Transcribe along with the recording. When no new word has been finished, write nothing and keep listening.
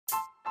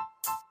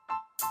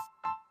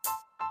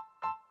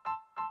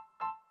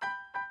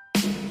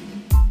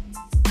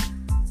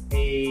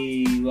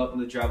welcome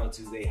to Travel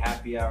Tuesday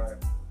Happy Hour,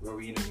 where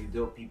we interview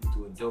dope people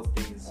doing dope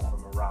things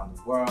from around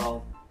the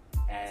world.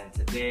 And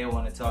today I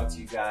want to talk to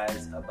you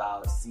guys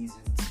about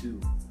Season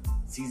 2.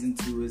 Season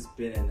 2 has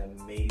been an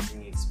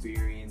amazing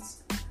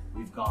experience.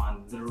 We've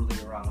gone literally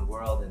around the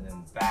world and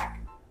then back.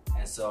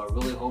 And so I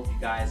really hope you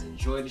guys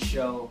enjoy the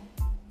show.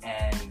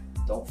 And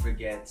don't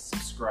forget to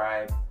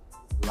subscribe,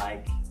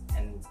 like,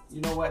 and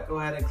you know what? Go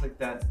ahead and click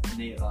that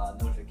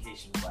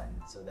notification button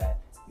so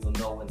that you'll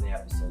know when the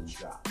episodes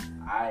drop.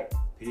 Alright,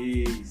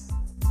 peace.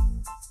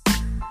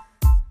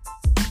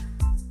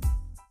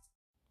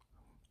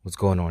 What's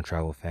going on,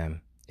 Travel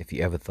Fam? If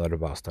you ever thought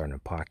about starting a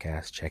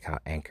podcast, check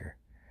out Anchor.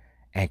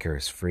 Anchor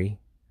is free.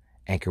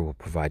 Anchor will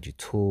provide you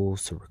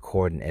tools to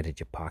record and edit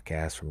your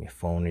podcast from your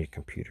phone or your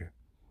computer.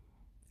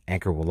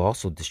 Anchor will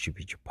also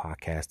distribute your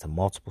podcast to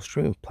multiple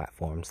streaming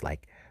platforms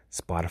like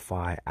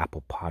Spotify,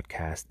 Apple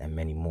Podcasts, and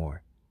many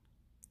more.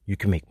 You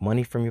can make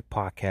money from your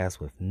podcast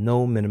with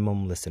no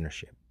minimum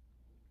listenership.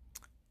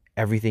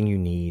 Everything you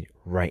need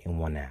right in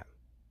one app.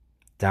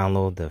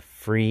 Download the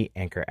free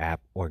Anchor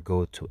app or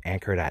go to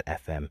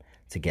anchor.fm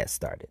to get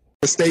started.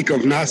 Mistake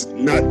of not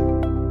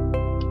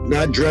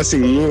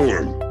dressing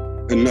warm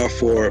enough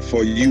for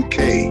UK.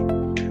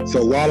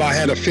 So while I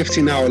had a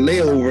 15-hour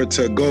layover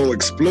to go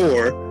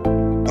explore,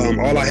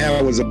 all I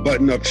had was a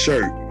button-up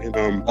shirt.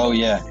 And, oh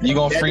yeah, you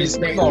gonna freeze?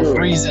 You gonna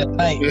freeze at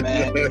night,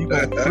 man? You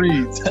gonna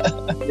freeze? Yeah,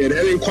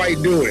 that didn't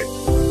quite do it.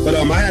 But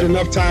I had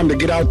enough time to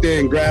get out there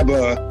and grab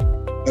a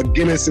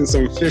Guinness and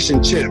some fish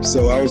and chips,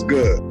 so I was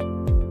good.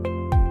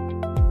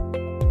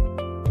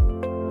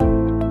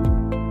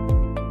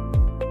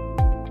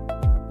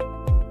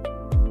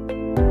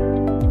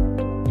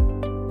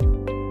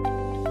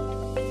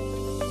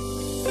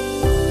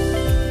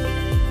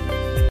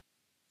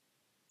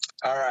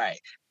 All right.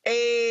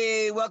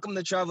 Hey, welcome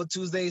to Travel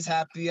Tuesdays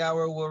Happy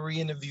Hour, where we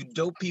interview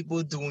dope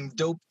people doing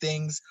dope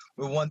things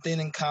with one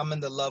thing in common,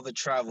 the love of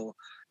travel.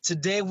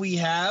 Today we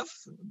have,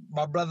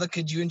 my brother,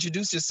 could you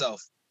introduce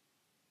yourself?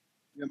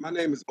 Yeah, my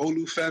name is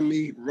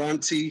Olufemi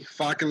Ranti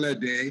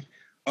Fakinlede.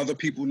 Other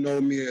people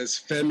know me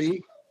as Femi.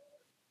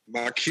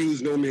 My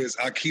Qs know me as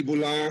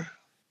Akibulan.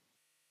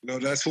 No,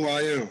 that's who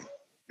I am.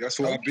 That's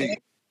who I be.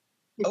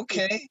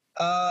 Okay.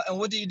 And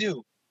what do you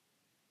do?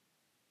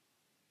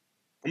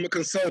 I'm a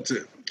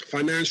consultant,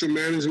 financial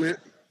management.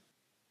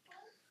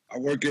 I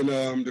work in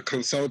the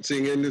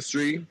consulting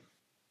industry,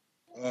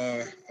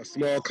 a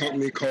small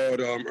company called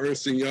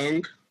Ernst &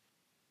 Young.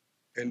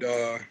 And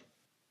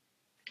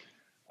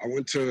I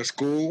went to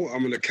school.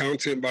 I'm an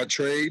accountant by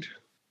trade,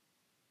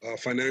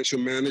 financial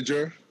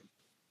manager,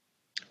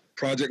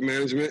 project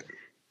management.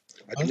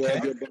 I do all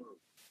the above.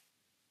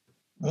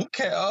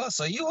 Okay. Oh,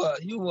 so you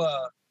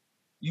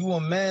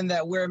a man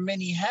that wear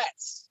many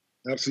hats.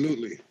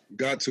 Absolutely.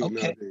 Got to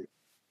nowadays.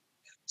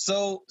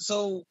 So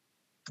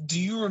do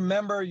you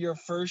remember your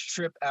first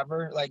trip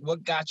ever? Like,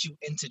 what got you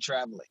into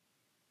traveling?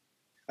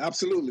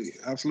 Absolutely.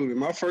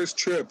 My first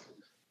trip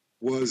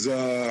was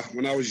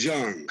when I was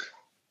young,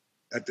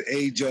 at the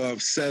age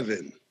of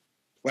 7.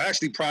 Well,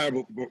 actually,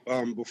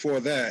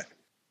 before that,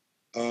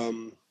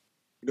 I'm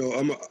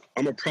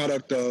a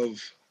product of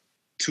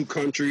 2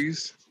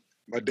 countries.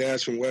 My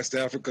dad's from West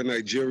Africa,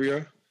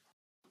 Nigeria,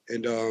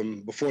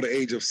 and before the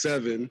age of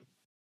 7,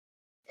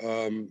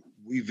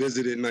 we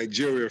visited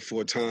Nigeria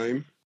for a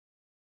time.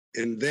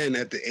 And then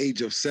at the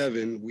age of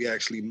 7, we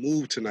actually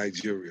moved to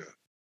Nigeria.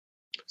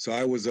 So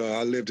I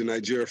lived in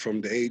Nigeria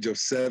from the age of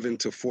 7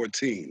 to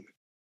 14.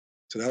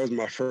 So that was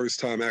my first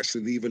time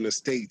actually leaving the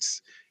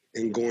States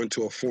and going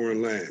to a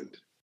foreign land.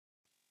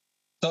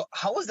 So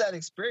how was that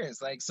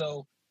experience? Like,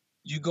 so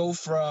you go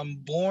from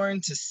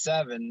born to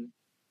 7,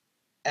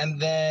 and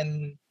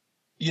then,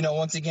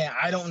 once again,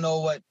 I don't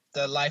know what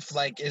the life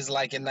is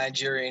like in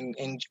Nigeria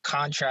in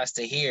contrast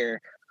to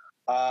here.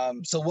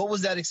 So what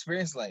was that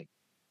experience like?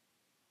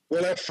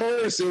 Well, at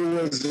first it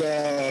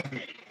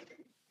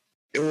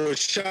was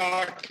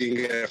shocking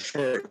at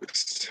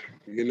first.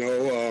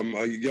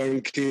 A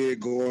young kid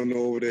going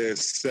over there at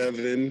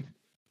 7,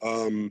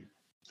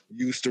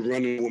 used to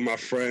running with my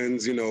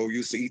friends,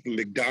 used to eating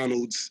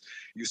McDonald's,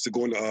 used to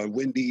going to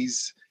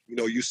Wendy's,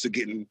 used to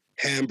getting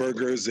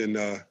hamburgers and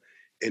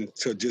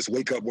to just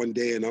wake up one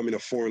day and I'm in a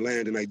foreign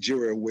land in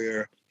Nigeria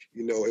where,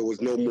 it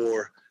was no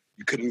more,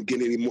 you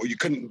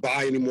couldn't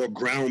buy any more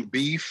ground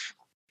beef.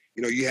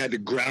 You had to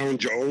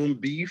ground your own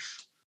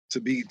beef to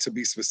be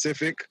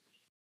specific.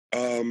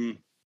 Going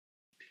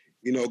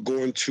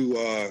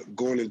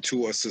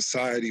into a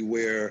society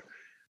where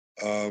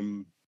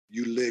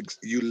you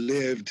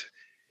lived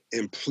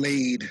and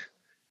played.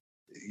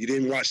 You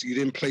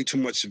didn't play too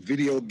much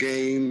video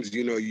games.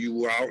 You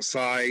were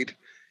outside.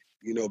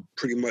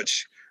 Pretty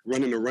much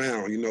running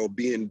around.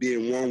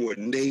 Being one with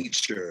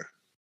nature.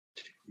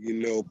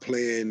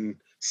 Playing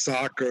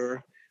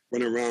soccer,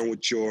 running around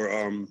with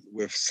your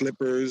with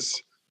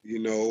slippers.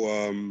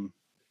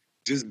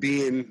 Just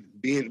being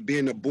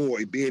a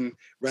boy, being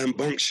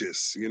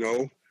rambunctious,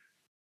 enjoying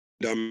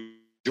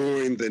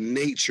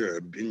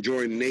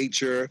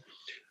nature,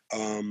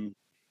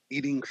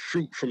 eating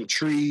fruit from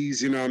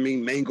trees,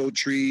 mango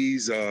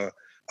trees,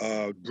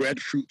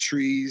 breadfruit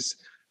trees,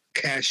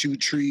 cashew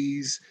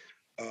trees,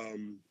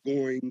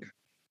 going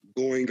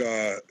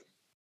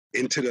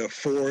into the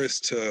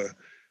forest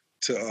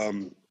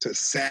to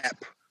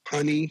sap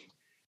honey.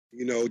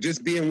 You know,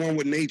 just being one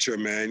with nature,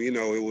 man. You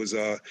know, it was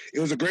a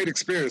great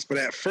experience. But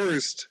at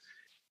first,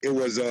 it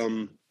was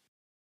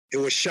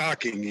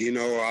shocking. You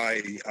know,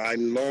 I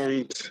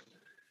longed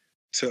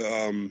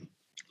to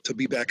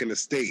be back in the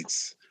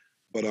States,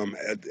 but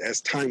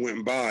as time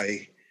went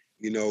by,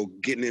 you know,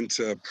 getting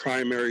into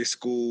primary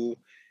school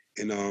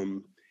and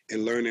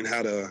learning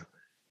how to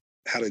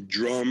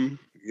drum,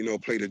 you know,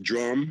 play the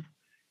drum,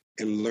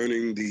 and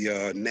learning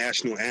the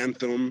national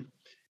anthem,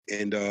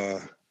 and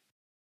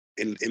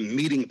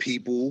meeting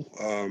people,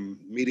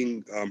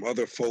 meeting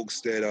other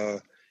folks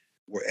that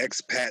were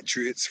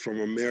expatriates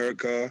from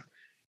America,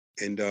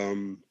 and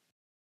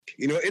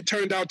you know, it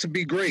turned out to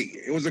be great.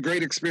 It was a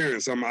great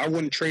experience. I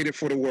wouldn't trade it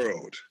for the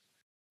world.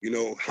 You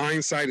know,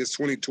 hindsight is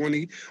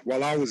 2020.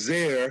 While I was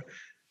there,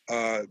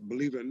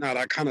 believe it or not,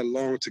 I kind of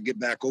longed to get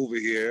back over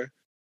here.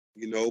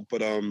 You know,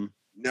 but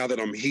now that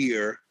I'm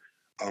here,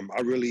 I'm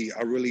very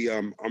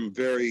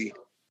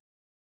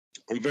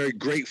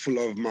grateful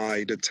of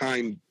the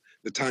time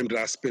that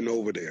I spent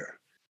over there.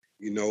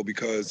 You know,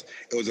 because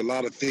it was a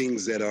lot of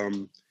things that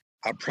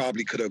I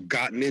probably could have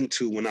gotten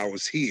into when I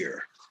was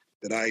here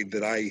that I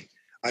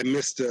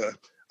missed.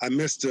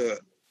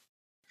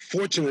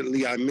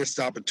 Fortunately, I missed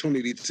the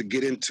opportunity to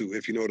get into,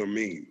 if you know what I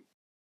mean.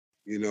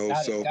 You know,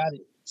 Got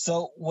it.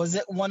 So was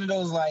it one of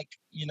those, like,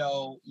 you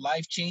know,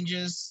 life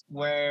changes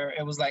where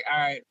it was like, all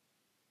right,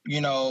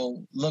 you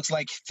know, looks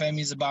like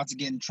Femi's about to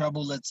get in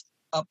trouble, let's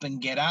up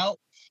and get out?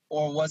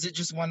 Or was it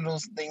just one of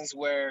those things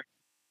where,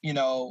 you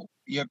know,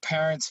 your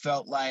parents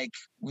felt like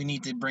we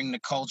need to bring the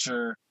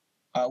culture,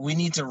 we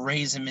need to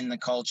raise him in the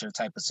culture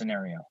type of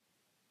scenario?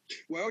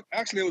 Well,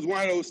 actually, it was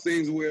one of those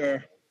things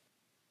where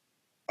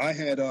I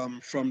had,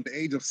 from the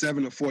age of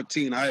 7 to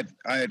 14, I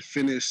had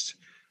finished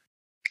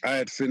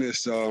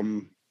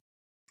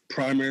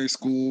primary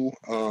school.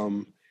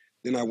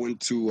 Then I went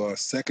to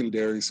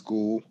secondary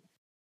school,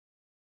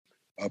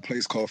 a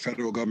place called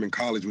Federal Government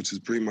College, which is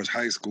pretty much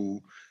high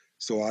school.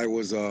 So I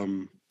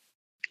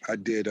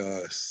did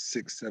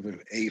 6th,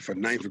 7th, 8th, or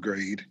 9th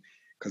grade,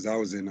 because I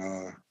was in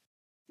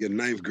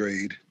 9th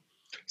grade.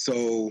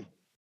 So,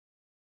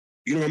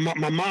 you know,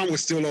 my mom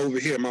was still over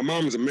here. My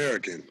mom's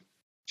American.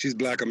 She's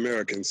Black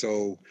American.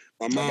 So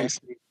my mom,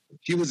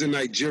 she was in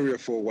Nigeria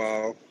for a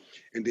while,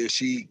 and then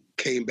she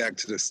came back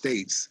to the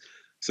States.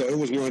 So it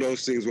was one of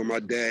those things where my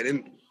dad,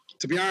 and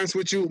to be honest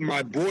with you,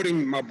 my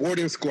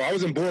boarding school, I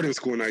was in boarding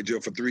school in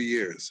Nigeria for 3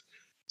 years.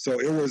 So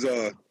it was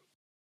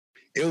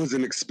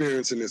an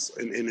experience in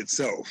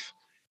itself.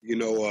 You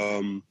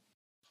know,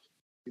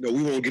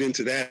 we won't get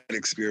into that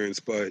experience,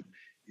 but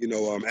you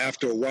know,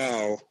 after a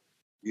while,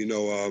 you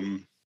know,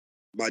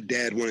 my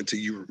dad wanted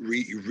to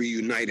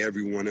reunite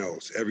everyone.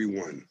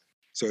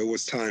 So it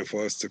was time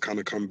for us to kind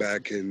of come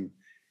back and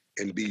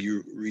be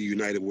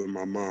reunited with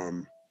my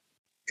mom.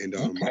 And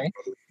okay.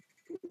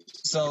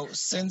 So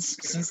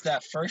since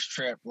that first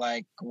trip,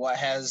 like,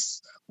 what are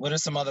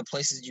some other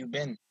places you've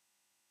been?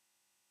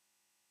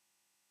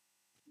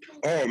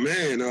 Oh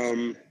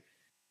man,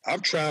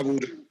 I've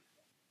traveled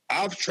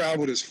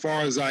as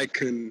far as I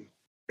can.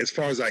 I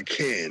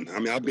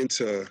mean,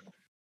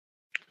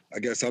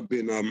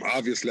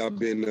 obviously I've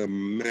been to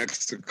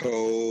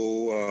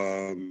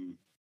Mexico,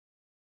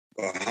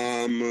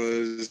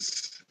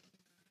 Bahamas.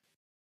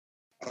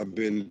 I've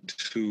been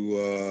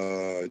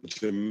to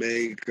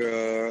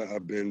Jamaica.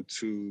 I've been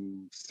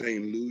to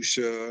St.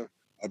 Lucia.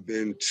 I've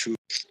been to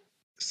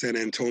San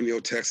Antonio,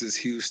 Texas,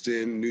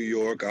 Houston, New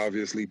York,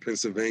 obviously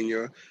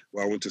Pennsylvania,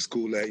 where I went to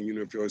school at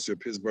University of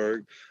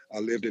Pittsburgh. I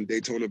lived in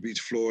Daytona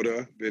Beach,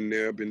 Florida. Been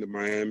there. Been to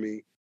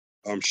Miami,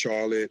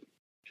 Charlotte.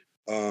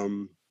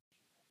 I've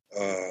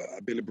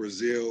been to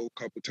Brazil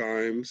a couple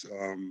times.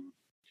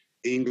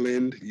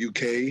 England,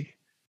 UK.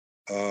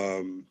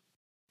 I've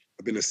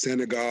been to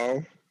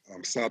Senegal.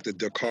 Stopped at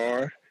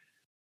Dakar,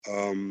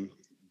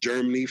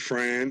 Germany,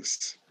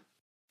 France.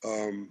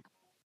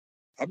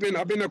 I've been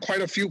to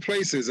quite a few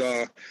places.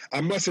 I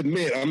must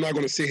admit, I'm not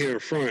going to sit here in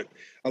front.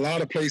 A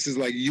lot of places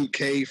like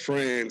UK,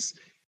 France,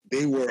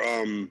 they were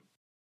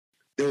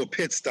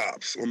pit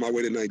stops on my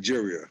way to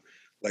Nigeria.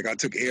 Like I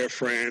took Air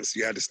France.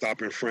 You had to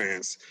stop in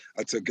France.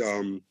 I took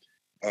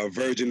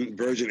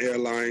Virgin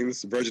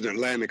Airlines, Virgin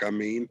Atlantic. I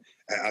mean,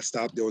 I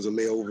stopped. There was a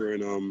layover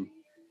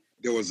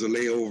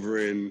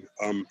in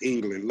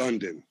England,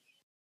 London.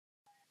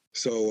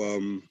 So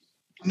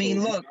I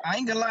mean, look, I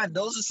ain't gonna lie,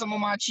 those are some of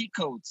my cheat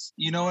codes.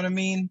 You know what I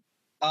mean?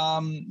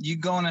 You're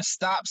gonna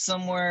stop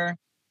somewhere,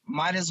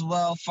 might as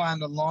well find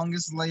the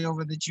longest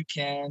layover that you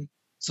can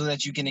so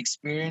that you can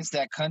experience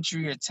that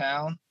country or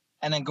town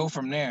and then go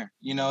from there.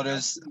 You know,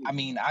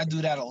 I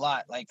do that a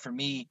lot. Like for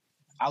me,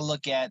 I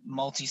look at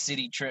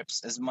multi-city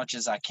trips as much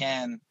as I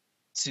can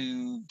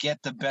to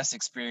get the best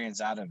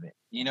experience out of it.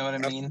 You know what I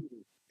mean?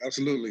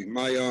 Absolutely.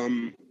 My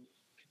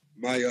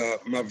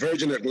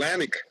Virgin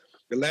Atlantic,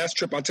 the last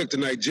trip I took to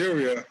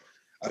Nigeria,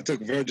 I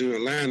took Virgin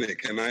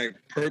Atlantic, and I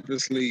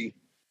purposely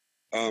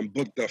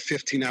booked a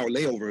 15-hour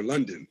layover in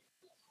London.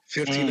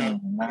 15 hours.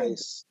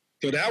 Nice.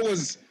 So that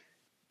was,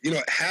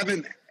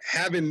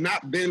 having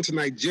not been to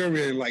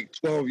Nigeria in like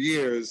 12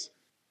 years,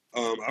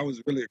 I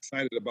was really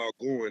excited about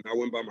going. I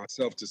went by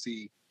myself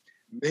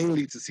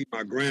mainly to see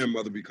my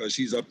grandmother because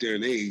she's up there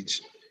in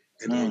age,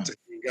 and to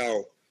hang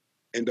out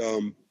and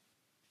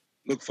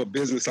look for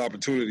business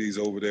opportunities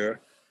over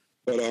there.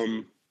 But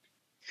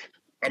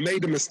I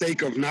made the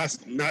mistake of not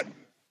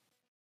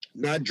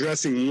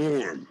dressing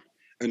warm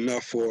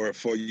enough for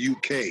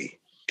UK.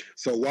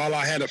 So while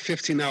I had a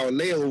 15-hour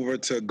layover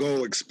to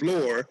go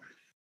explore,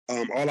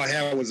 all I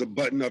had was a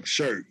button-up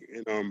shirt.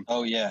 And,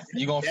 oh yeah,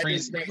 you're gonna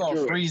freeze. You're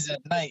gonna freeze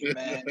at night,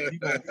 man. You're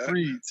gonna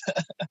freeze.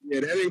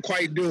 Yeah, that didn't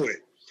quite do it.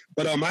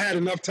 But I had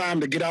enough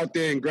time to get out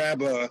there and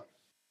grab a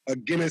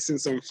Guinness and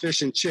some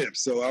fish and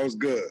chips, so I was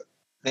good.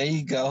 There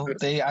you go.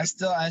 I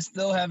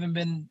still haven't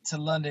been to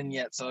London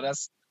yet, so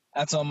that's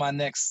on my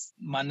next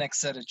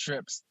set of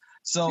trips.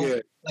 So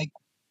Yeah. like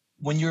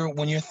when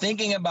you're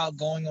thinking about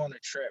going on a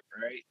trip,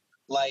 right?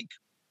 Like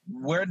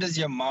where does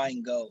your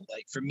mind go?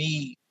 Like for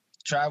me,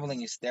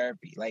 traveling is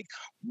therapy. Like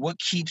what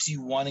keeps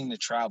you wanting to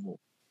travel?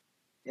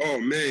 Oh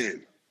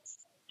man.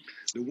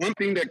 The one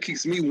thing that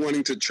keeps me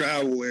wanting to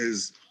travel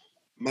is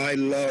my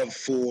love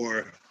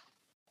for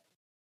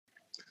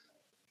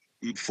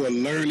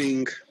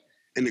learning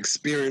and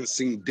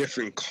experiencing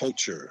different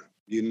culture.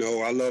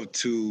 I love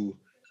to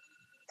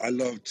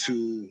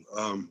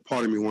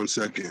pardon me one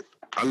second.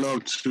 I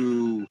love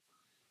to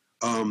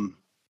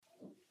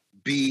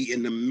be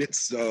in the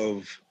midst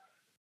of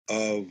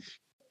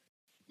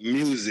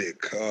music,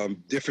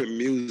 different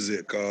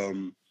music,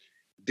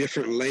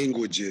 different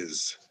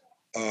languages,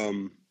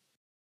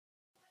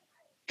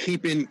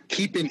 keeping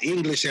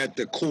English at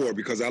the core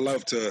because I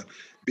love to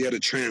be able to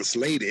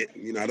translate it.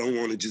 I don't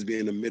want to just be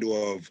in the middle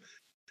of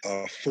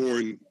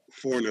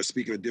foreigner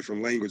speaking a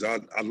different language.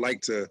 I'd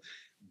like to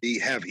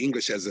have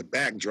English as a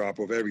backdrop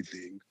of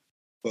everything,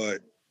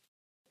 but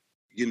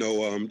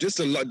just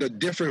the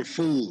different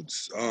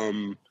foods,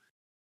 and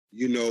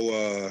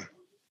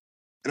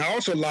I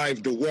also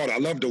like the water. I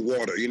love the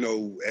water,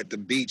 at the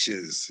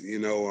beaches,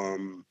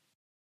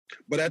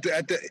 but at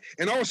the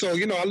and also,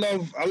 I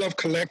love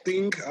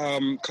collecting.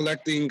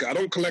 Collecting. I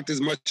don't collect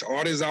as much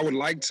art as I would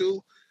like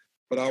to,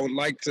 but I would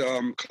like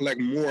to collect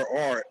more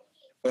art.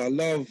 But I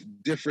love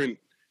different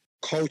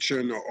culture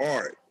and the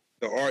art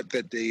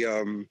that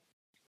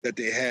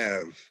they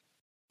have.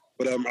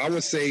 But I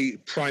would say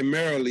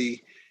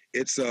primarily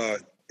it's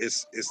the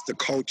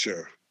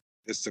culture.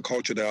 It's the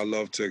culture that I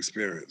love to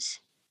experience.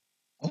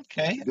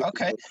 Okay.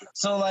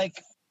 So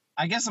like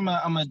I guess I'm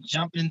gonna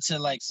jump into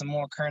like some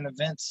more current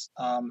events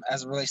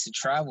as it relates to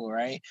travel,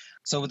 right?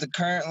 So with the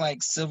current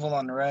like civil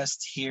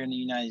unrest here in the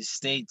United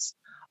States,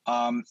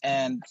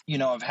 and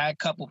I've had a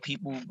couple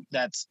people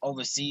that's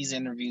overseas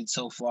interviewed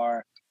so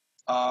far.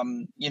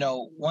 One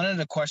of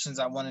the questions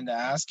I wanted to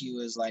ask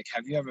you is like,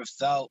 have you ever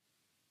felt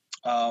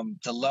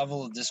the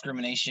level of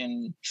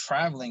discrimination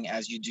traveling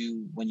as you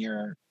do when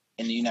you're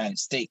in the United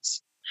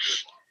States?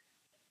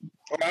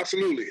 Oh,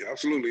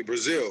 absolutely.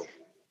 Brazil.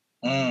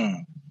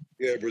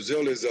 Yeah,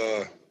 Brazil is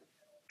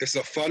it's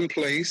a fun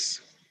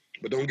place,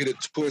 but don't get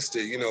it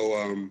twisted.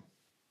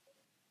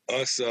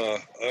 Us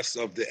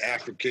of the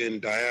African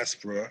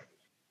diaspora,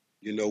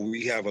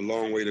 we have a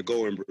long way to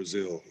go in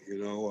Brazil.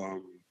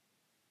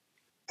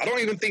 I don't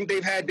even think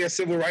they've had their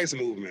civil rights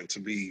movement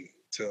to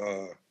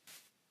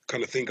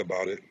kind of think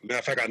about it. Matter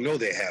of fact, I know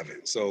they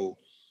haven't. So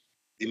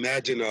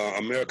imagine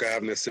America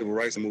having a civil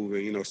rights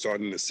movement,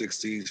 starting in the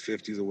 60s,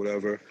 50s or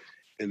whatever,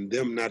 and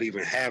them not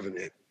even having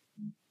it.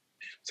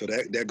 So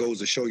that goes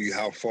to show you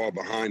how far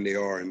behind they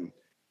are in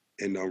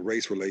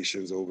race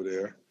relations over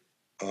there.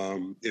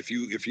 If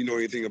you know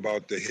anything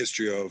about the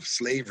history of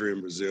slavery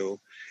in Brazil,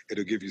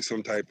 it'll give you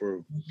some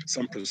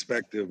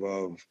perspective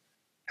of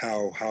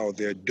how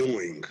they're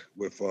doing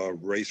with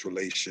race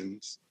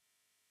relations.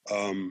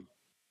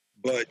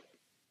 But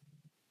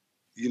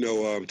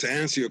to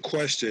answer your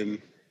question,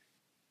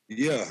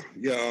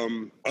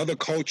 other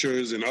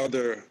cultures and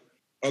other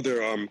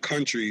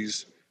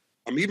countries,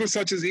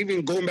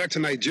 even going back to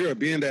Nigeria,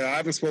 being that I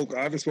haven't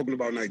spoken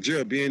about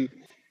Nigeria, being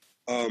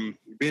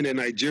that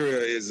Nigeria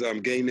is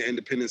gaining their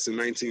independence in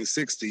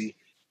 1960,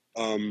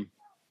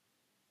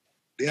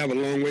 they have a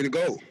long way to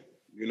go.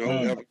 They have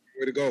a long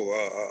way to go,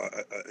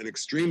 an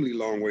extremely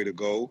long way to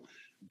go,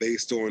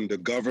 based on the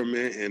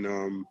government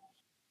and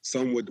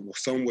some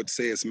would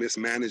say it's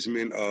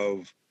mismanagement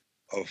of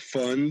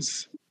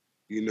funds,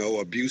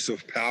 abuse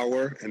of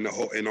power, and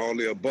all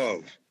the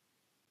above.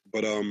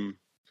 But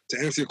to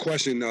answer your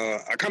question,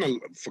 I kind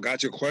of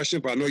forgot your question,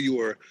 but I know you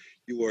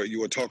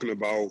were talking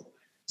about.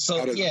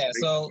 So you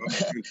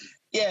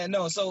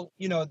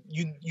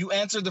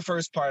answered the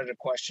first part of the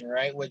question,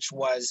 right? Which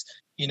was,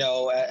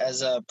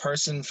 as a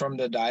person from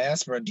the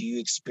diaspora, do you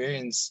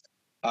experience,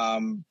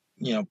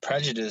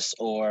 prejudice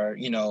or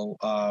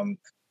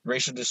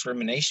racial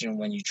discrimination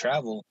when you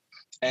travel?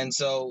 And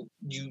so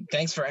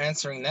thanks for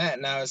answering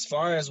that. Now, as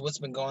far as what's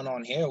been going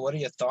on here, what are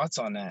your thoughts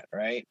on that,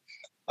 right?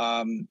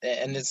 And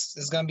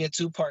it's going to be a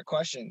two-part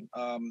question.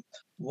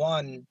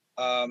 One,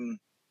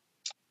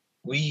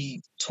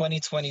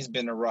 2020 has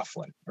been a rough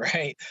one,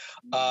 right?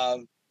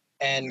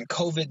 And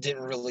COVID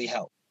didn't really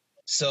help.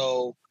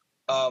 So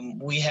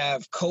we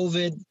have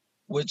COVID,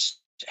 which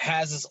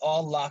has us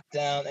all locked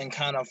down and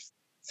kind of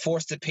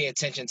forced to pay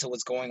attention to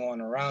what's going on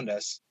around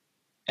us.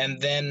 And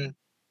then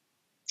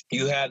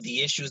you have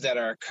the issues that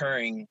are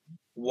occurring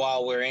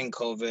while we're in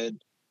COVID,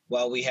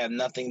 while we have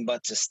nothing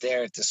but to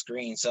stare at the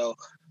screen. So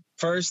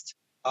first,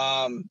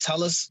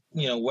 tell us,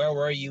 where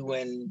were you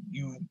when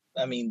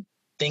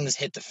things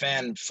hit the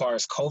fan as far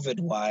as COVID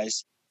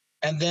wise?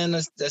 And then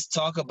let's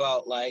talk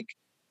about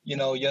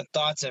your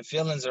thoughts and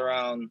feelings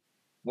around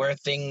where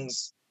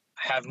things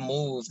have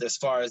moved as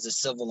far as the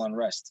civil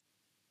unrest.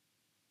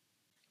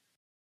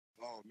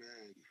 Oh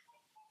man.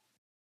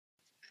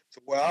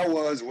 So where I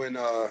was when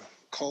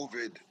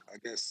COVID, I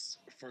guess,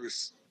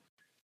 first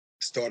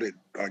started,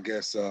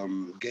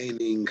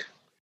 gaining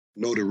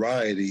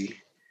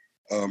notoriety.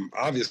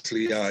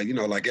 Obviously,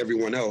 like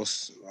everyone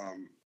else,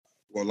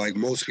 like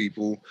most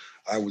people,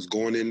 I was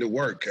going into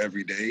work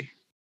every day.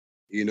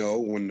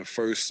 When the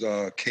first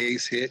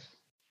case hit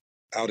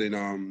out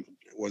in,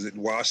 was it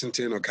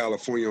Washington or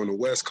California on the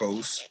West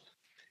Coast?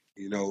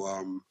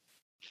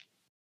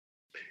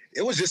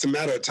 It was just a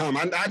matter of time.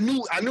 I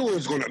knew it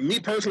was going to, me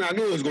personally, I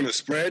knew it was going to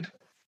spread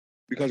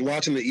because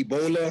watching the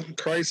Ebola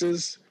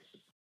crisis.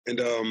 And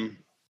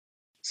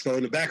so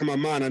in the back of my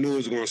mind, I knew it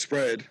was going to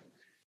spread.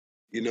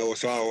 So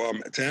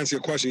to answer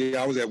your question,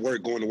 I was at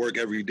work, going to work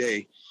every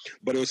day.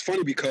 But it was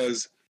funny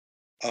because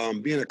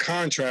being a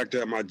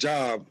contractor at my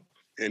job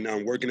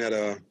and working at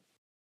a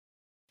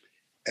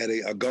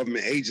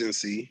government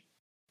agency,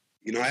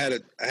 I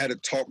had to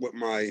talk with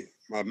my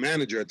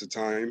manager at the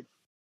time.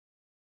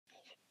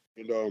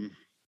 And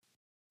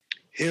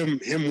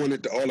him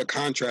wanted all the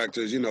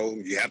contractors,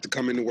 you have to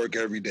come into work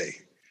every day.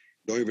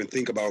 Don't even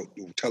think about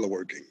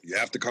teleworking. You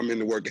have to come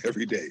into work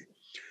every day.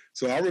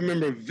 So I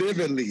remember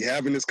vividly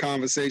having this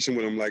conversation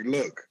with him, like,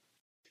 look,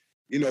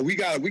 we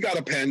got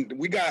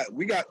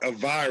a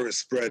virus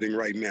spreading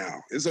right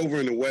now. It's over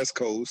in the West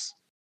Coast.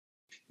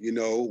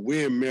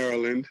 We're in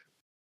Maryland.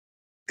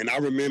 And I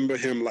remember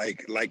him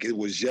like it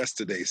was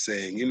yesterday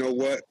saying, you know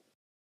what?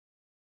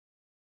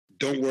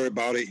 Don't worry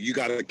about it. You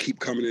got to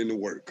keep coming into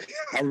work.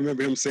 I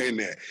remember him saying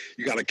that.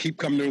 You got to keep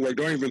coming into work.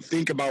 Don't even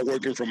think about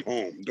working from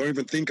home. Don't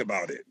even think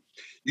about it.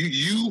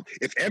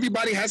 If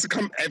everybody has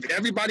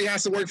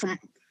to work from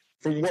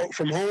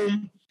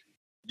home,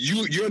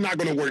 you're not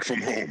going to work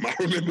from home. I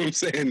remember him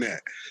saying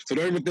that. So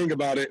don't even think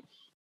about it.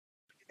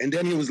 And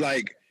then he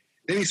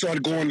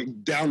started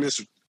going down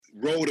this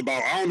road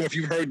about, I don't know if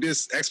you've heard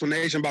this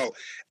explanation about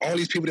all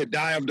these people that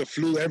die of the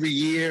flu every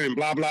year and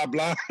blah, blah,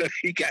 blah.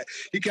 He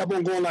kept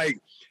on going like,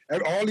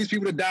 all these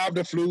people that die of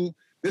the flu,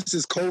 this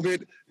is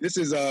COVID. This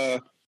is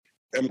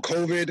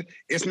COVID.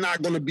 It's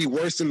not going to be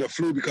worse than the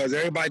flu because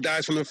everybody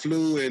dies from the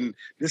flu, and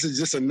this is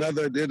just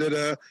another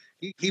da-da-da.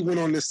 He went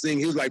on this thing.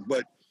 He was like,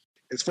 but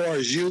as far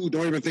as you,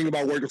 don't even think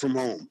about working from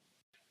home.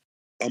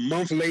 A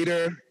month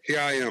later,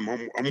 here I am.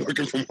 I'm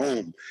working from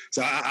home.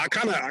 So I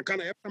kind of every time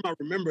I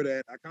remember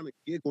that, I kind of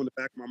giggle in the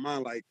back of my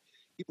mind, like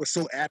he was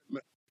so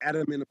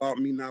adamant about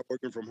me not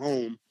working from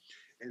home,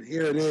 and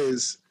here it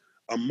is.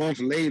 A month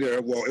later,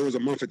 well, it was a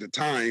month at the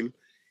time,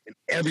 and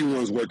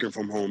everyone's working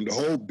from home. The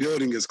whole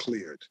building is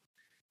cleared.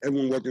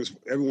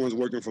 Everyone's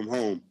working from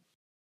home.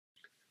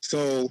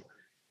 So,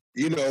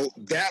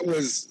 that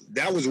was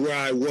where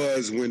I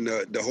was when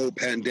the whole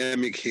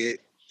pandemic hit,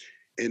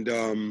 and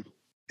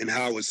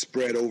how it was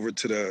spread over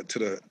to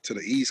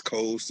the East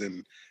Coast,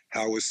 and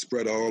how it was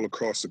spread all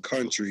across the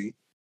country.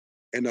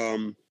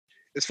 And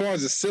as far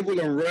as the civil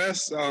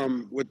unrest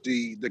with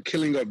the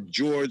killing of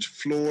George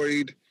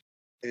Floyd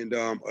and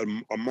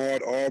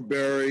Ahmaud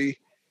Arbery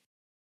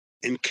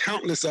and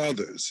countless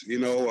others,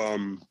 it's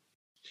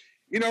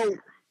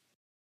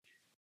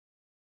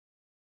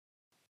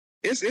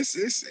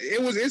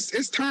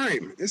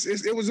time.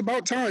 It was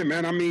about time,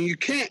 man. I mean, you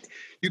can't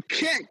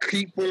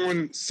keep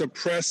on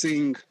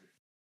suppressing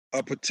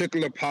a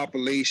particular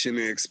population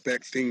and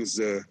expect things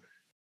to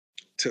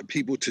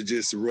people to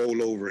just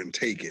roll over and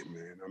take it,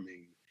 man. I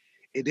mean,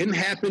 it didn't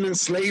happen in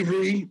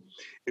slavery,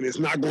 and it's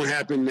not going to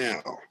happen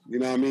now. You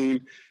know what I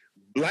mean?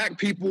 Black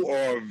people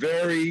are a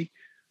very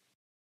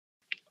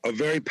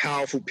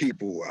powerful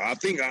people. I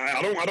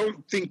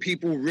don't think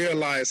people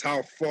realize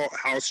how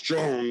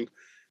strong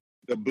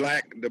the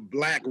black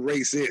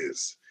race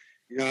is.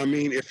 You know what I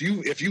mean? If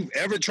you've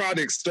ever tried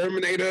to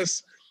exterminate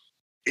us,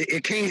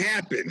 it can't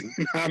happen.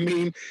 You know what I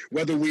mean?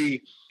 Whether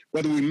we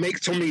make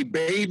so many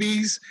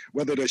babies,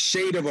 whether the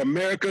shade of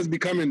America is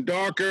becoming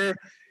darker,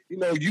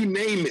 you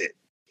name it,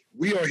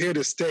 we are here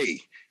to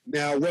stay.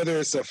 Now, whether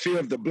it's a fear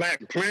of the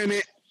black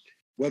planet,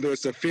 whether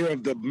it's a fear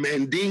of the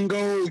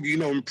Mandingo,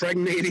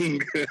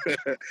 impregnating,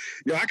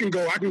 I can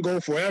go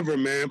forever,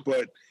 man.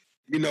 But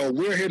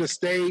we're here to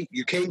stay.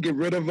 You can't get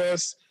rid of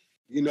us.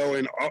 And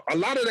a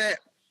lot of that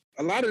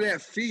a lot of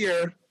that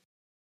fear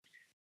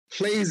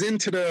plays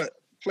into the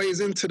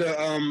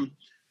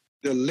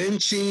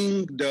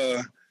lynching,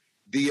 I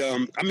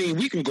mean,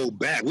 we can go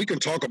back. We can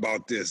talk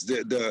about this.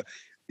 The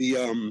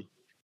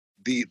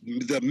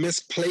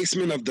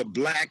misplacement of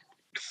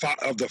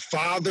of the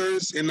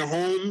fathers in the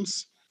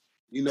homes.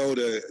 You know,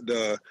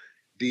 the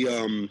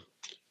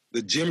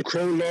Jim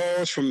Crow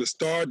laws from the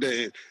start,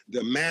 the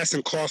mass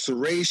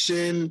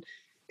incarceration,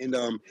 and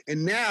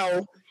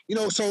now, you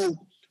know, so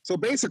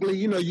basically,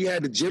 you know, you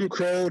had the Jim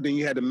Crow, then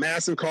you had the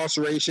mass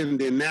incarceration,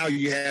 then now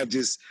you have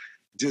just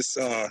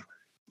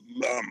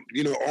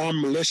you know,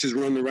 armed militias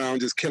running around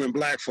just killing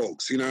black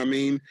folks. You know what I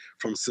mean?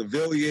 From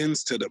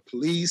civilians to the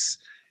police,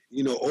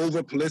 you know,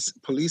 over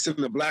policing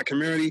the black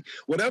community,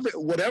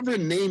 whatever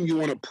name you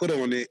want to put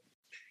on it,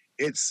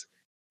 it's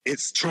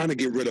trying to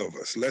get rid of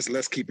us.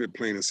 Let's keep it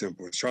plain and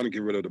simple. It's trying to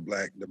get rid of the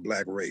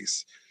black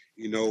race,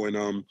 you know,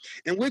 and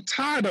we're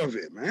tired of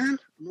it, man.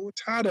 We're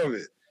tired of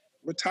it.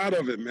 We're tired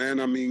of it, man.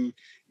 I mean,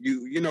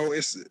 you know,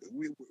 it's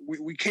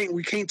we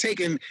can't take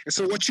in. And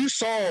so what you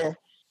saw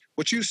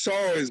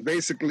is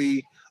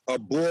basically a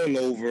boil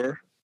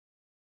over.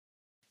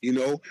 You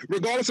know,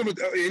 regardless of,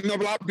 you know, a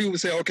lot of people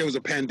say, okay, it was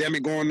a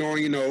pandemic going on,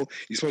 you know,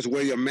 you're supposed to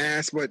wear your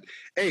mask, but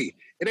hey,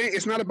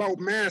 it's not about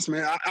masks,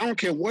 man. I don't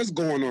care what's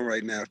going on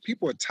right now. If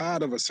people are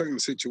tired of a certain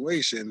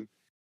situation,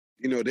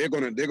 you know, they're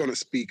gonna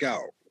speak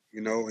out,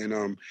 you know,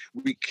 and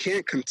we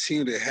can't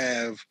continue to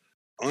have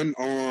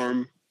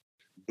unarmed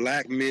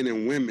black men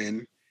and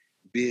women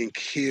being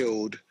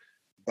killed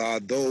by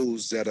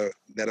those that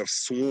have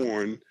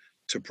sworn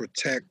to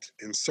protect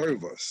and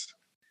serve us.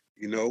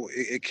 You know,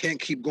 it can't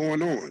keep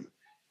going on.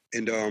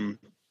 And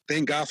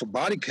thank God for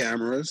body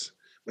cameras,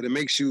 but it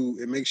makes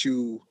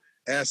you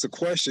ask the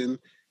question.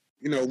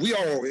 You know,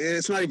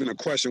 it's not even a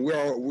question. We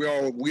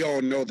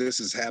all know this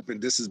has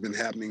happened. This has been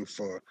happening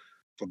for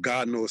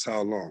God knows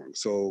how long.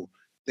 So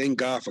thank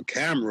God for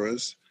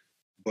cameras,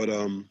 but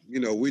you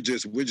know, we're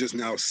just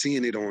now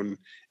seeing it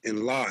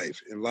in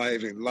live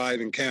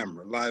in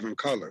camera, live in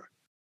color.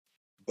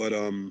 But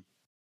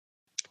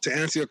to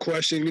answer your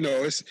question, you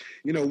know, it's,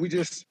 you know,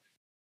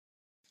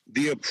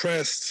 the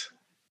oppressed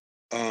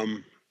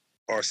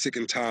are sick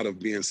and tired of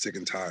being sick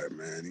and tired,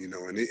 man. You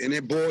know, and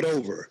it boiled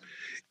over.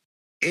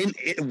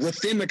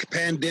 Within the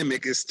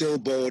pandemic, it's still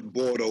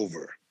boiled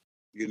over.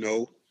 You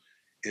know,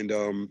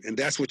 and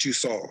that's what you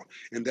saw,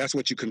 and that's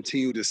what you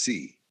continue to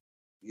see.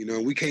 You know,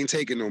 we can't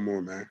take it no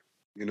more, man.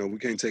 You know, we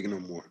can't take it no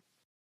more.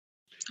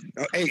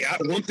 Hey,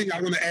 one thing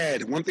I want to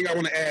add.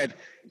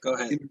 Go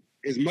ahead.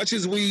 As much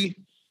as we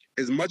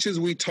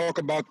talk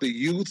about the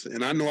youth,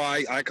 and I know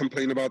I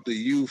complain about the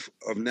youth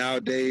of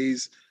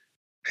nowadays,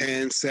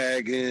 pants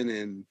sagging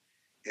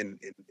and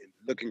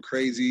looking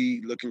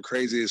crazy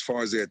as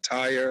far as their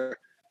attire.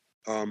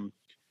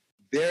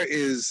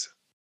 There's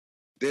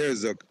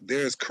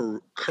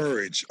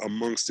courage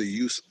amongst the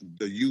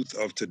youth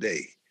of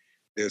today.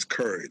 There's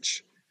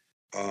courage.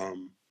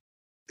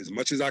 As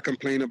much as I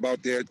complain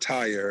about their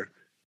attire,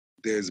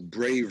 there's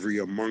bravery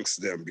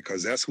amongst them,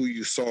 because that's who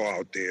you saw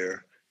out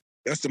there.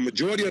 That's the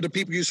majority of the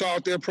people you saw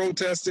out there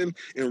protesting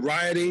and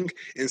rioting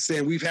and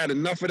saying we've had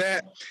enough of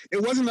that.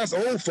 It wasn't us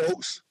old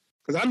folks,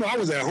 because I know I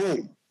was at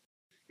home.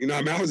 You know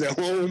what I mean? I was at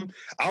home.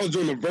 I was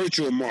doing a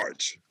virtual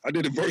march. I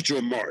did a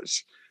virtual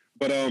march.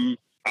 But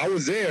I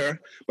was there,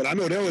 but I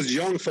know there was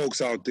young folks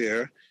out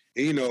there,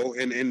 you know,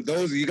 and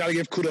those, you got to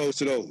give kudos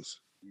to those.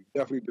 You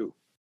definitely do.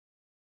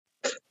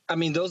 I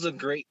mean, those are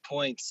great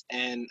points.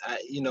 And,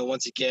 you know,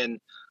 once again,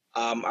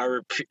 I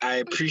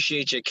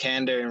appreciate your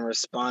candor in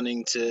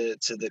responding to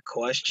the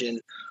question.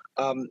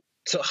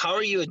 So how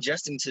are you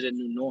adjusting to the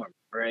new norm,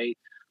 right?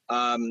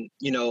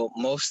 You know,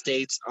 most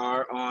states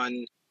are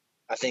on,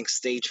 I think,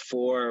 stage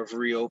 4 of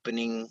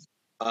reopening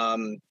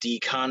the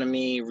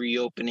economy,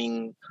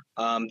 reopening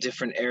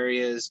different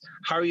areas.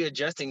 How are you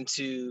adjusting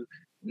to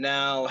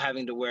now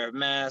having to wear a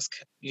mask?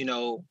 You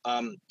know,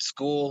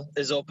 school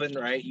is open,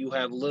 right? You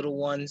have little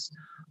ones.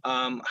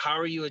 How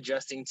are you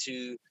adjusting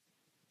to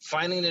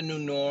finding the new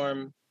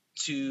norm,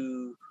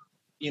 to,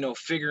 you know,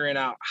 figuring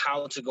out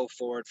how to go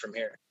forward from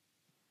here?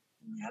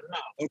 I don't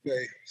know.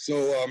 Okay,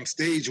 so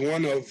stage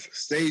one of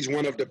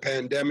the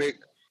pandemic,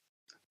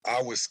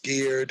 I was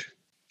scared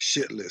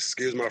shitless.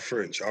 Excuse my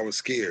French. I was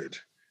scared.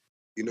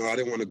 You know, I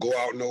didn't want to go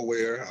out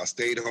nowhere. I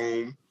stayed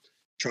home,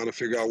 trying to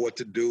figure out what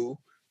to do,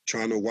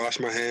 trying to wash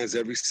my hands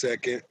every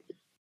second.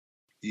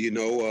 You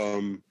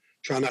know,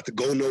 trying not to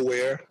go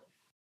nowhere.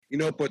 You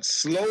know, but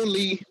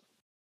slowly,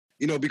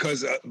 you know,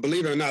 because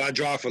believe it or not, I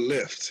drive for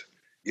Lyft.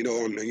 You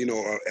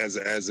know, as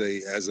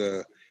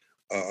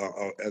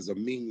a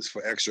means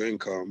for extra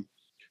income.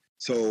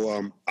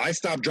 So I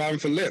stopped driving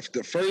for Lyft.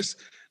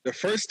 The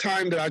first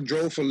time that I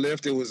drove for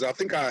Lyft, it was, I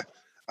think I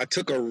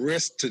took a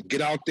risk to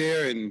get out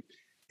there and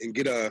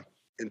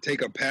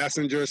take a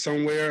passenger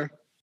somewhere.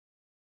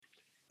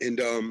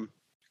 And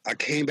I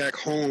came back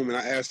home and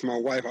I asked my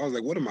wife, I was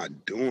like, what am I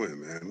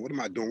doing, man? What am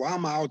I doing? Why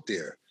am I out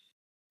there?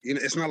 You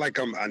know, it's not like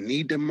I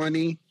need the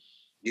money.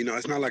 You know,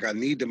 it's not like I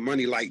need the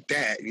money like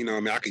that. You know,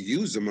 I mean, I could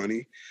use the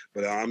money,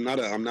 but I'm not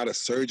a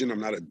surgeon. I'm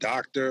not a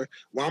doctor.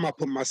 Why am I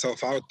putting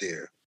myself out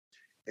there?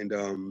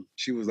 And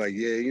she was like,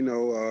 yeah,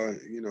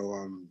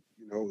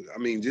 I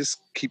mean, just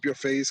keep your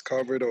face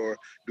covered or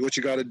do what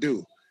you got to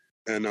do.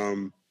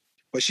 And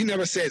but she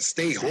never said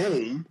stay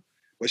home.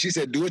 But she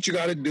said do what you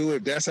got to do.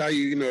 If that's how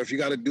if you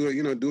got to do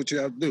it, do what you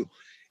have to do.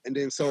 And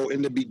then so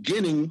in the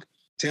beginning,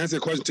 to answer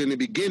the question, in the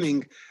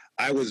beginning,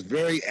 I was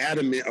very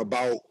adamant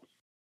about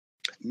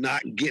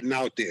not getting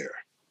out there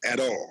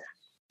at all.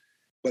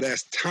 But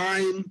as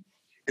time,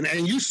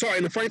 and you saw,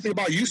 and the funny thing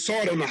about it, you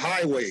saw it on the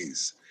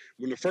highways.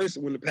 When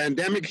the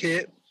pandemic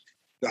hit,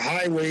 the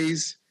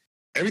highways,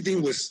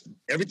 everything was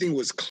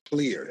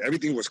clear.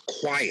 Everything was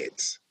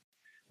quiet.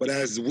 But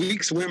as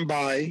weeks went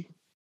by,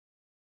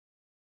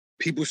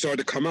 people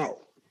started to come out.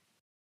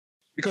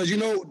 Because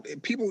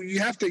people, you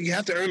have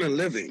to earn a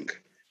living.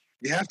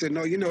 You have to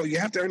know, you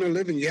have to earn a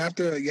living. You have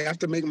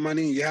to make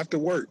money. You have to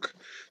work.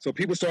 So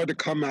people started to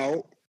come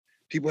out.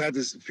 People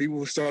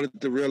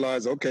started to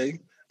realize, okay,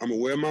 I'm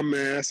gonna wear my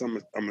mask.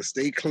 I'm gonna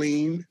stay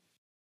clean.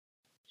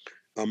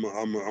 I'm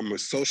gonna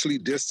socially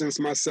distance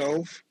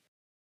myself,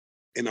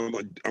 and I'm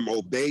gonna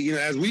obey.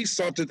 As we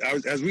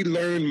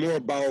learn more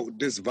about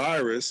this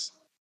virus,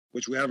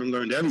 which we haven't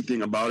learned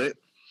everything about it,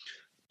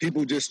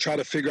 people just try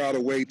to figure out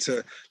a way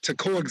to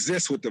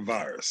coexist with the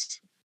virus.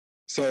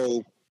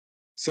 So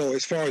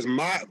as far as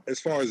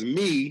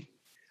me,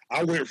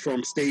 I went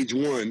from stage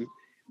 1,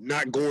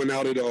 not going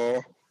out at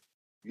all,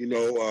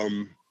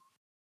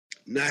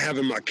 not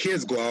having my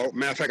kids go out.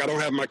 Matter of fact, I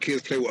don't have my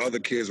kids play with other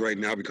kids right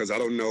now because I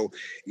don't know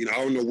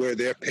where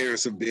their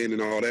parents have been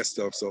and all that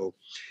stuff. So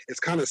it's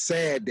kind of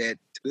sad that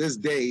to this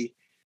day,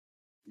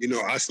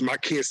 my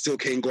kids still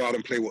can't go out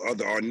and play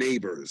with our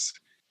neighbors.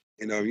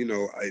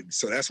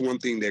 So that's one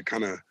thing that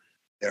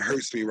that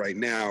hurts me right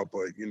now,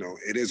 but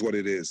it is what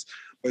it is.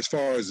 But as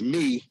far as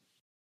me,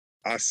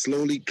 I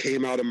slowly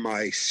came out of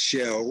my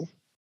shell.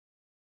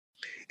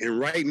 And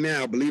right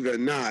now, believe it or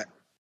not,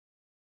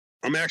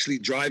 I'm actually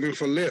driving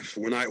for Lyft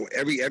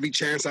every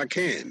chance I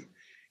can.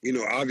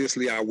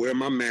 Obviously I wear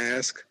my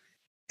mask,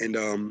 and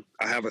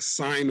I have a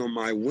sign on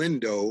my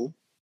window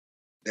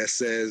that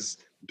says,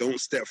 "Don't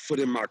step foot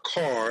in my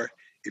car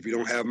if you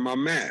don't have my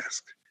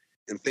mask."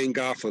 And thank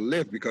God for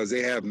Lyft, because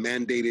they have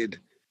mandates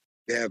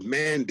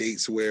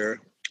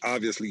where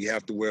obviously you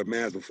have to wear a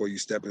mask before you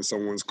step in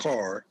someone's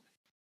car,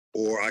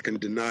 or I can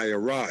deny a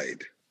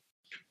ride.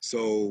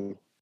 So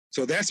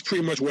that's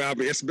pretty much where I've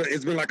been. It's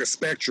been like a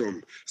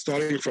spectrum,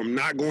 starting from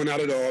not going out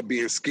at all,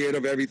 being scared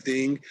of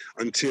everything,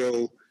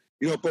 until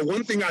But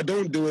one thing I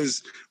don't do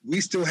is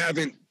we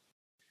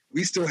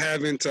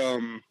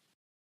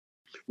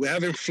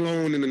haven't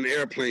flown in an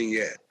airplane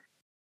yet.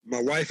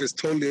 My wife is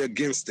totally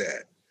against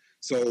that.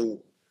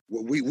 So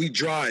we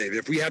drive.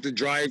 If we have to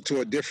drive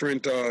to a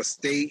different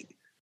state,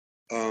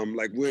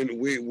 like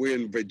we're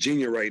in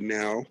Virginia right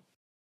now,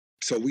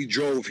 so we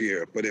drove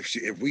here. But if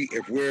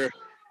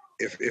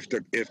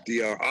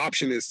the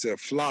option is to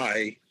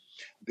fly,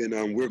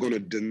 then we're going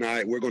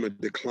to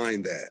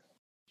decline that.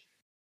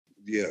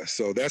 Yeah,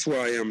 so that's where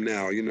I am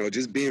now.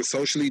 Just being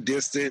socially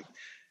distant.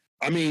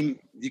 I mean,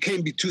 you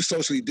can't be too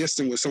socially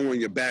distant with someone in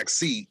your back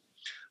seat.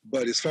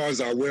 But as long as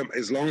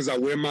I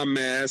wear my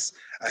mask,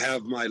 I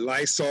have my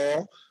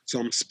Lysol, so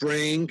I'm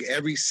spraying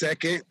every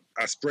second.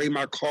 I spray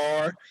my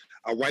car.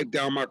 I wipe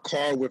down my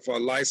car with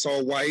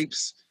Lysol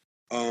wipes.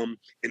 And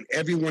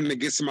everyone that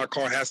gets in my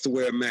car has to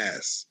wear a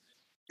mask.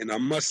 And I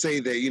must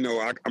say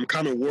that, I'm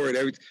kind of worried.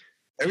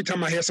 Every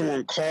time I hear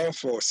someone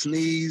cough or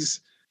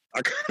sneeze,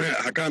 I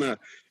kind of,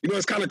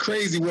 it's kind of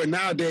crazy where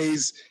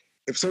nowadays,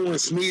 if someone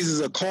sneezes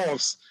or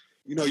coughs,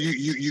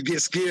 you get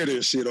scared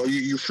and shit, or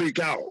you freak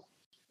out,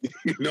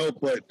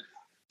 but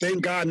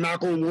thank God,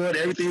 knock on wood,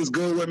 everything's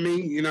good with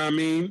me. You know what I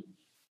mean?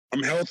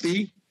 I'm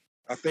healthy.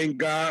 I thank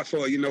God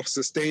for,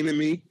 sustaining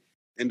me,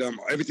 and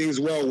everything's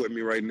well with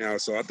me right now.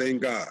 So I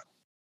thank God.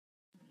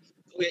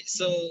 Okay,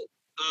 so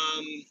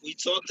we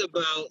talked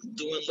about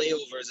doing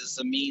layovers as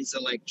a means to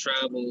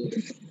travel,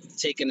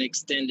 take an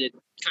extended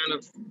kind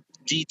of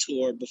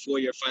detour before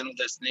your final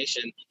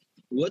destination.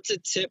 What's a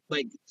tip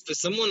for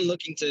someone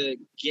looking to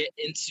get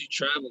into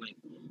traveling?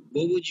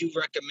 What would you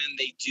recommend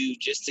they do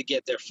just to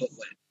get their foot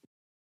wet?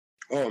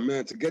 Oh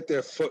man, to get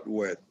their foot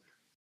wet,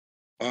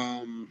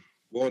 what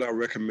would I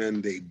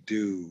recommend they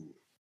do?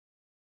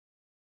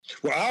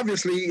 Well,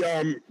 obviously,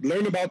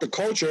 learn about the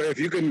culture. If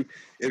you can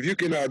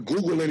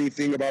Google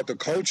anything about the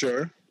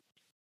culture,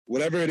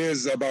 whatever it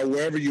is about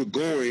wherever you're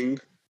going,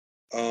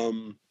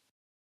 kind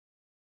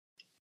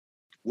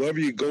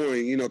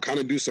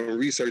of do some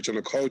research on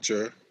the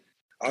culture.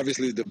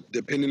 Obviously,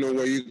 depending on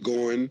where you're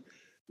going,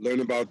 learn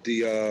about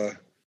the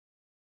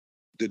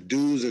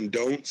do's and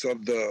don'ts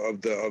of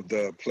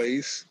the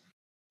place.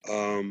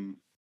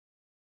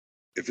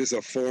 If it's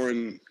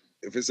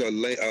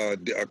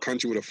a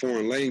country with a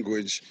foreign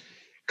language,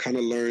 kind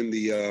of learn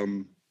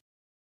the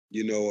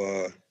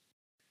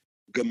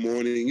good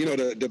morning,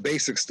 the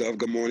basic stuff.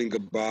 Good morning,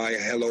 goodbye,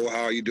 hello,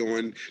 how are you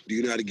doing? Do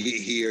you know how to get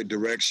here?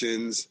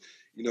 Directions,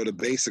 the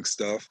basic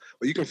stuff.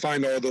 But you can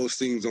find all those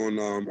things on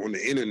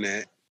the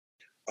internet.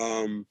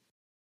 Um,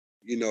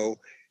 you know,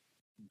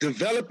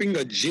 developing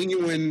a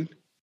genuine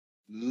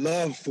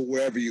love for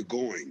wherever you're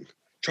going.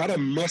 Try to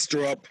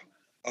muster up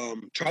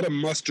an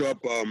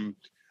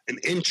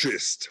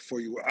interest for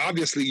you.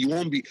 Obviously,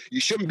 you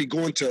shouldn't be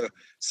going to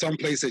some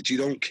place that you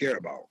don't care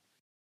about.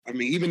 I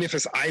mean, even if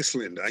it's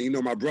Iceland,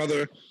 my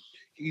brother,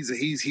 he's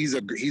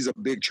a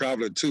big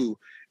traveler too,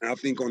 and I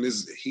think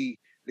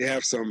they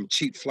have some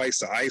cheap flights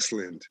to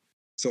Iceland,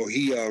 so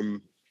he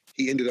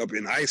ended up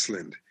in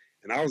Iceland,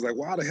 and I was like,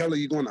 why the hell are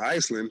you going to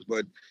Iceland?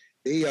 But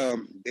they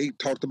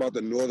talked about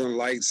the Northern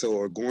Lights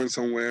or going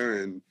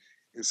somewhere, and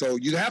so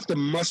you have to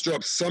muster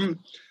up some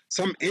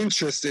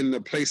interest in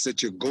the place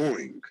that you're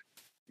going.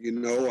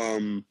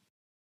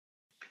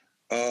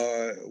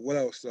 What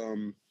else?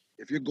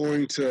 If you're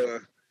going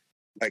to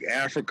like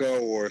Africa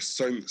or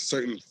certain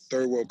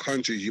third world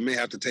countries, you may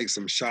have to take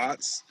some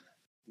shots.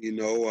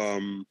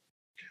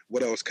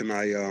 What else can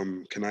I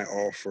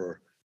offer?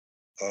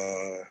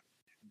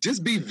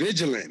 Just be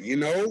vigilant.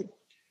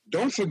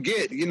 Don't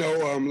forget.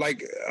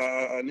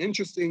 An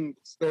interesting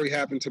story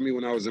happened to me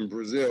when I was in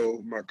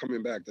Brazil.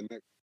 Coming back the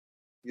next.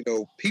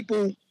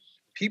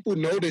 People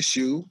notice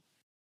you,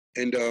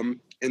 and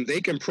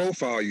they can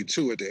profile you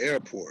too at the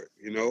airport.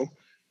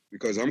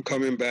 Because I'm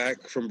coming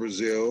back from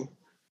Brazil,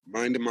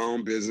 minding my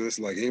own business.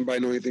 Like, anybody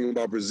know anything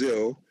about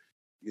Brazil?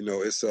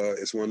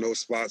 It's one of those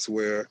spots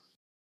where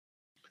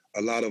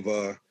a lot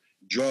of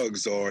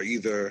drugs are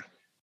either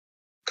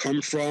come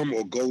from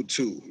or go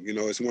to.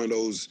 It's one of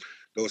those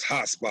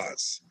hot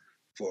spots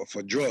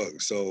for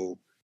drugs. So,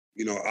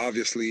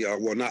 obviously,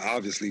 well, not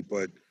obviously,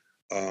 but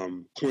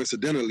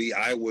coincidentally,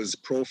 I was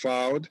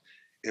profiled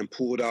and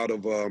pulled out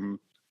of a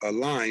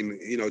line.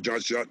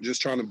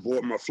 Just trying to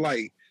board my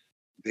flight.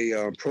 They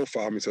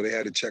profiled me, so they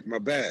had to check my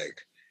bag.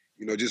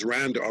 Just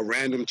a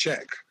random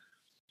check.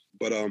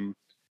 But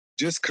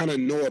just kind of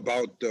know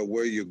about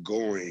where you're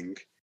going,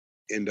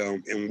 and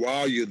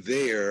while you're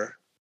there,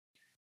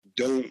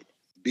 don't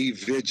be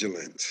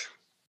vigilant.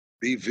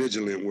 Be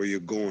vigilant where you're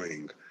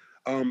going.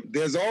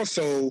 There's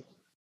also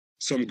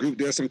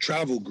there's some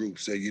travel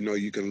groups that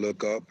you can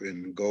look up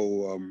and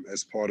go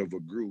as part of a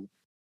group.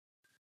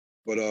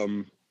 But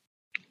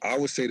I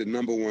would say the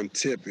number one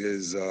tip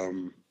is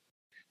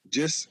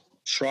just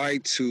try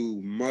to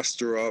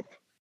muster up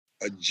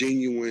a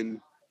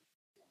genuine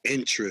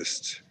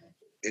interest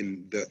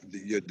in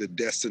the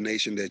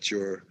destination that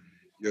you're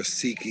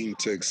seeking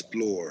to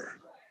explore,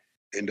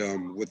 and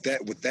with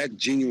that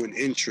genuine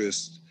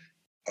interest,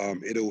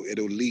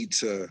 it'll lead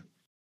to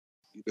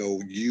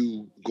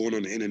you going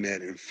on the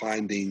internet and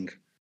finding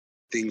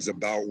things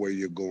about where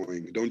you're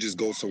going. Don't just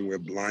go somewhere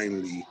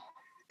blindly,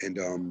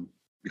 and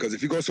because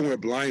if you go somewhere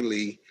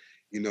blindly,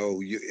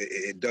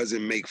 it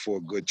doesn't make for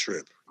a good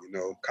trip.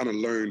 Kind of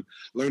learn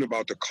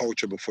about the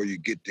culture before you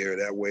get there.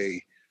 That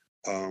way,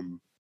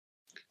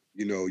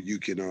 you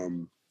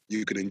can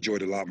enjoy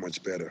it a lot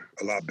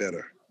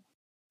better.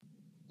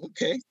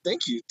 Okay,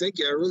 thank you. I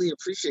really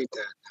appreciate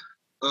that.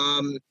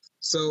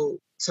 So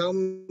tell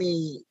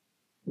me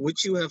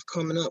what you have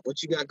coming up,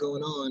 what you got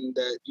going on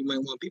that you might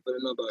want people to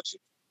know about you.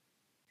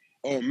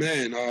 Oh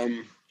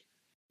man,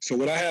 so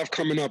what I have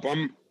coming up,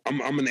 I'm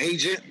an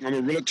agent. I'm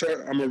a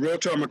realtor.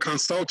 I'm a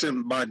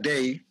consultant by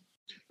day.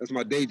 That's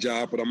my day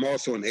job, but I'm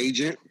also an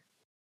agent.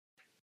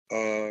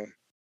 On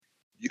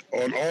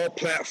all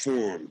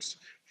platforms,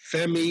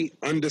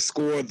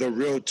 Femi_the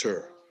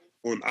Realtor,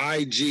 on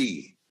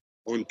IG,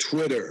 on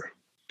Twitter,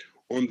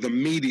 on the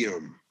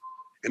Medium,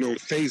 and on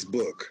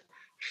Facebook.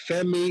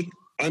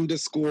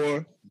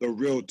 Femi_the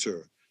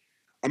Realtor.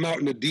 I'm out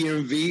in the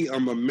DMV.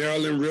 I'm a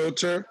Maryland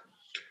realtor.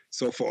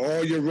 So for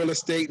all your real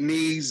estate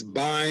needs,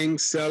 buying,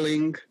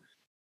 selling,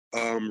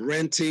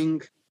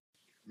 renting,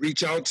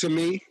 reach out to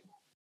me.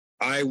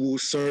 I will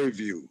serve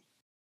you.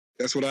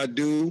 That's what I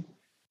do.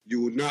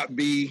 You will not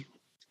be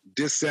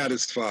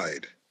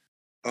dissatisfied.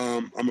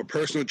 I'm a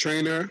personal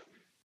trainer.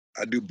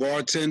 I do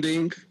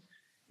bartending.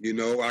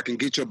 I can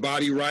get your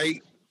body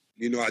right.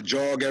 I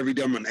jog every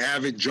day. I'm an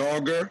avid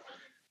jogger.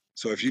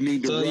 So if you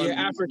need to run... So you're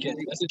African.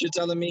 That's what you're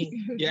telling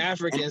me. You're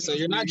African, so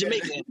you're not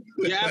Jamaican.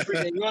 You're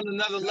African. You're on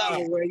another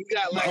level where you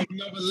got like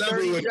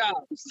 30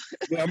 jobs.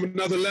 Yeah, I'm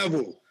another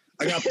level.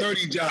 I got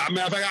 30 jobs.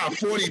 I got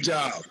 40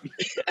 jobs.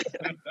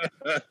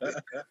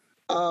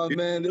 Oh,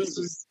 man, I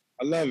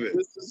love it.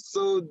 This is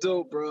so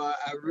dope, bro.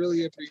 I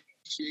really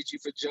appreciate you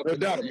for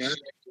jumping on and sharing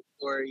your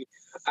story.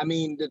 I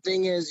mean, the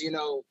thing is,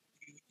 you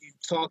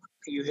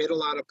hit a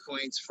lot of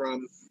points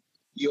from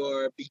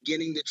your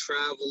beginning to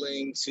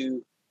traveling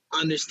to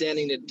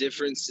understanding the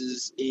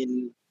differences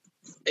in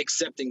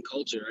accepting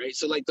culture, right?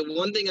 So, like, the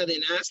one thing I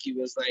didn't ask you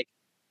was, like,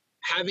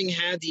 having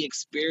had the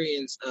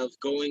experience of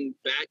going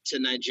back to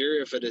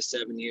Nigeria for the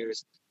 7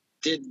 years,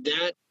 did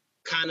that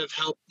kind of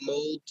help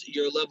mold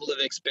your level of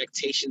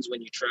expectations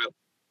when you travel?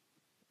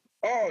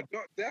 Oh,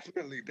 no,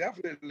 definitely.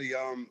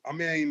 I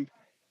mean,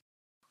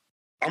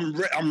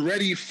 I'm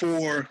ready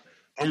for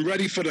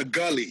the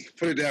gully.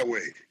 Put it that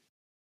way.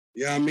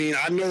 Yeah, I mean,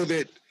 I know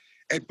that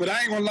But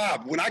I ain't gonna lie.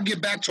 When I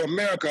get back to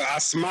America, I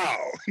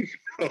smile.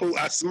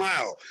 I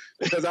smile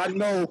because I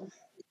know,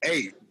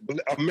 hey,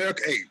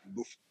 America,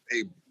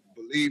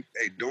 believe,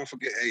 don't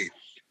forget,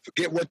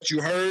 forget what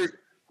you heard.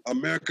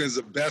 America is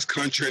the best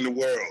country in the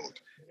world.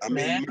 I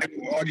mean, you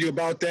might argue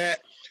about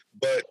that,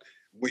 but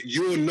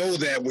you'll know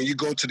that when you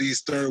go to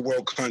these third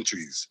world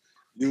countries,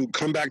 you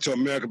come back to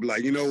America, be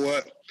like, you know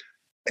what?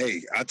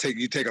 Hey,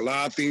 you take a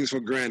lot of things for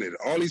granted.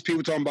 All these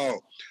people talking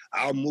about,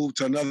 I'll move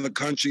to another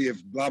country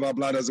if blah, blah,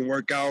 blah doesn't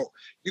work out.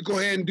 You go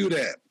ahead and do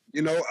that.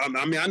 You know,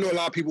 I mean, I know a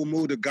lot of people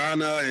move to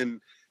Ghana and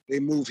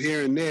they move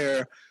here and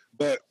there,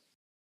 but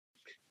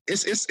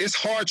it's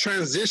hard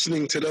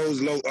transitioning to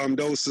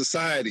those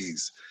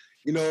societies.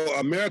 You know,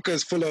 America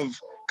is full of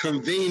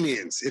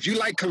convenience. If you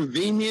like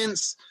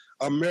convenience,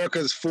 America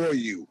is for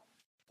you.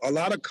 A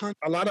lot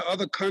of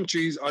other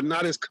countries are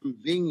not as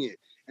convenient.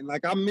 And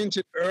like I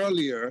mentioned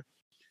earlier,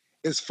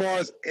 as far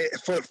as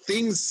for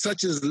things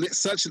such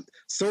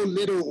so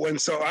little,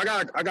 and so I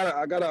got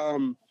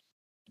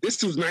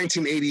this was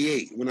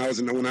 1988 when I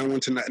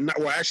went to,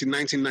 well, actually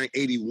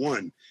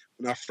 1981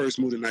 when I first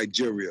moved to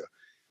Nigeria.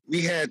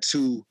 We had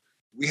to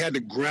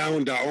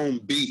ground our own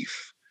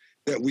beef.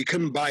 That we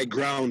couldn't buy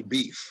ground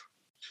beef,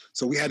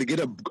 so we had to get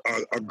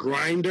a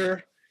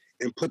grinder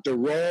and put the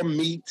raw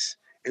meat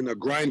in a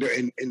grinder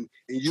and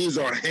use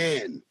our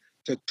hand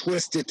to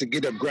twist it to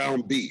get a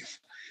ground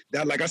beef.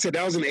 That, like I said,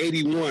 that was in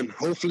 81.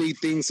 Hopefully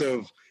things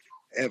have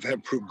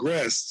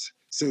progressed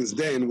since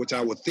then, which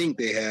I would think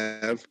they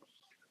have.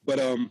 But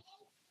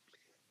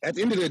at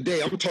the end of the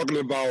day, I'm talking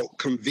about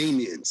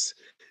convenience.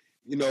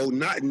 You know,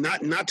 not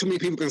too many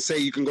people can say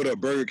you can go to a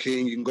Burger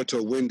King, you can go to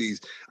a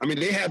Wendy's. I mean,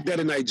 they have that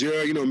in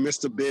Nigeria, you know,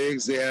 Mr.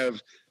 Biggs, they have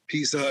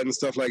Pizza Hut and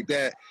stuff like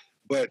that.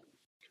 But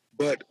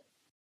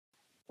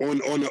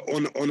on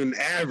an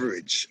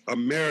average,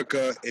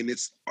 America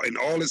and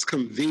all its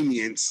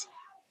convenience,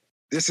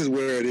 this is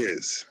where it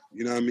is.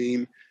 You know what I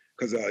mean?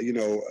 Because you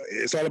know,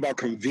 it's all about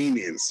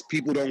convenience.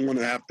 People don't want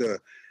to have to,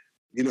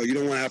 you know, you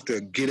don't want to have to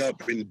get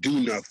up and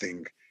do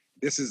nothing.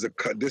 This is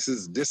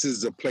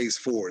a place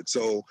for it.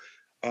 So.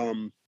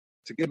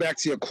 To get back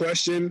to your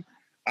question,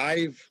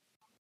 I've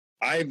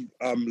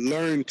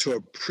learned to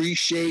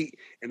appreciate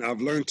and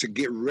I've learned to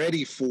get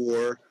ready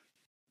for,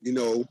 you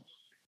know,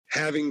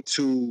 having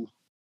to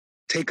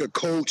take a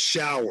cold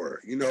shower.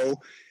 You know.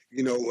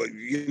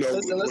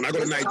 Listen, when I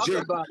go to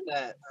Nigeria, talk about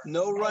that.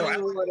 No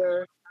running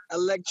water,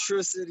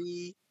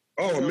 electricity.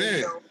 Man,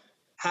 you know,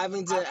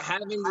 having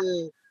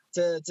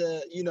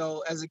to you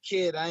know, as a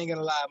kid, I ain't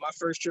gonna lie. My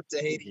first trip to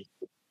Haiti,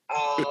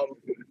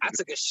 I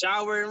took a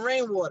shower in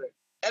rainwater.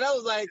 And I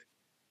was like,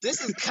 this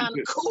is kind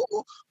of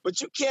cool,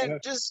 but you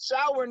can't just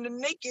shower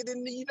naked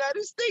in the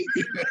United States.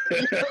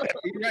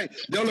 Right.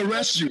 They'll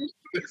arrest you.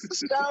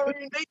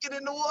 Showering naked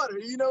in the water.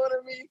 You know what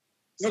I mean?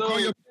 They'll call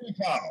your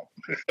profile.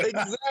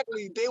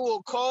 Exactly. They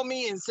will call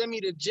me and send me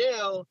to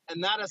jail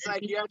and not a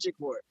psychiatric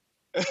ward.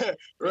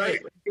 Right?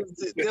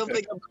 They'll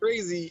think I'm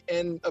crazy,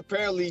 and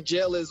apparently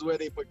jail is where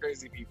they put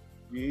crazy people.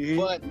 Mm-hmm.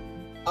 But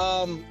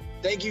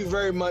thank you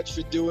very much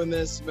for doing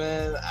this,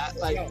 man.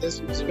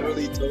 This was a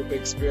really dope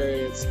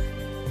experience.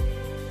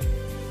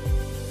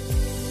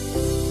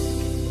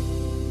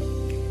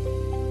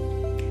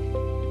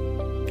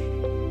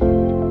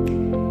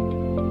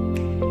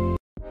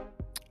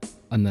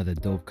 Another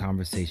dope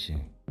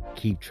conversation.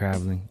 Keep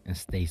traveling and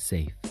stay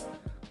safe.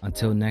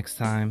 Until next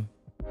time,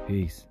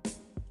 peace.